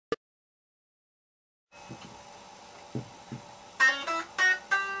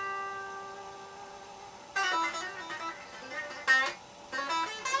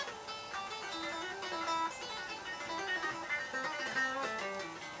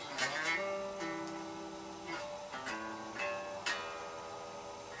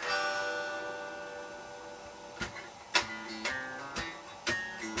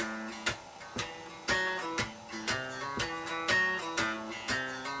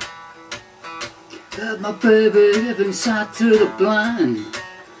Got my baby giving sight to the blind.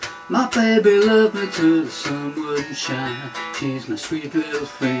 My baby loved me till the sun wouldn't shine. She's my sweet little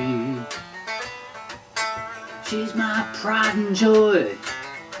thing. She's my pride and joy.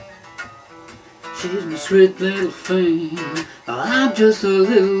 She's my sweet little thing. I'm just a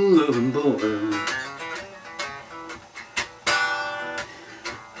little loving boy.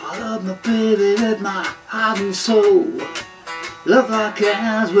 I love my baby with my heart and soul. Love like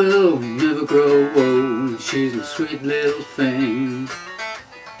ours will never grow old. She's my sweet little thing.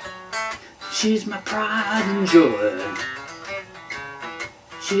 She's my pride and joy.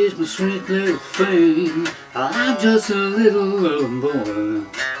 She's my sweet little thing. I'm just a little loving boy.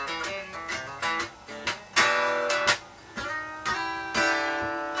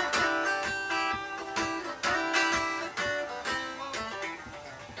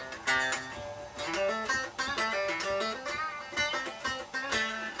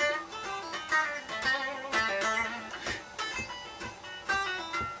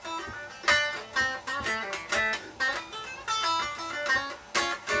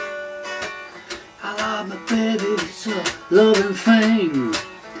 I love my baby, it's a loving thing.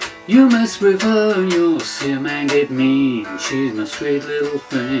 You mess with her and you'll see a man get mean. She's my sweet little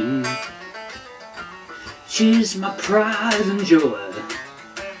thing. She's my pride and joy.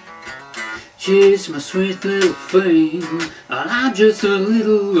 She's my sweet little thing. And I'm just a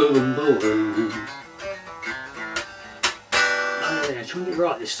little loving boy. Oh yeah, try and get it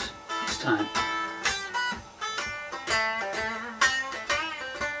right this time.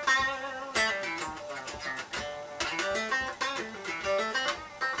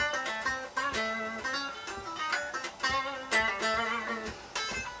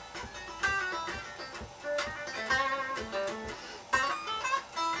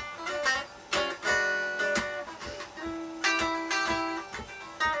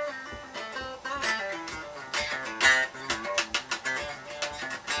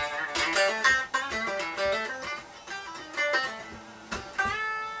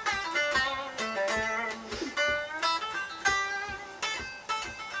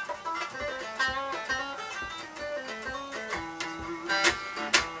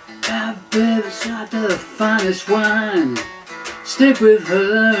 My baby's like the finest wine. Stick with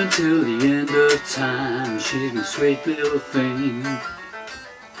her until the end of time. She's my sweet little thing.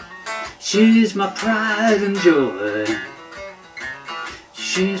 She's my pride and joy.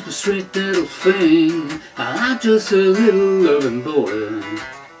 She's my sweet little thing. I'm just a little loving boy.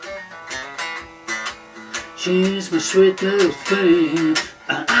 She's my sweet little thing.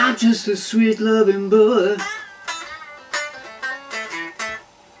 I'm just a sweet loving boy.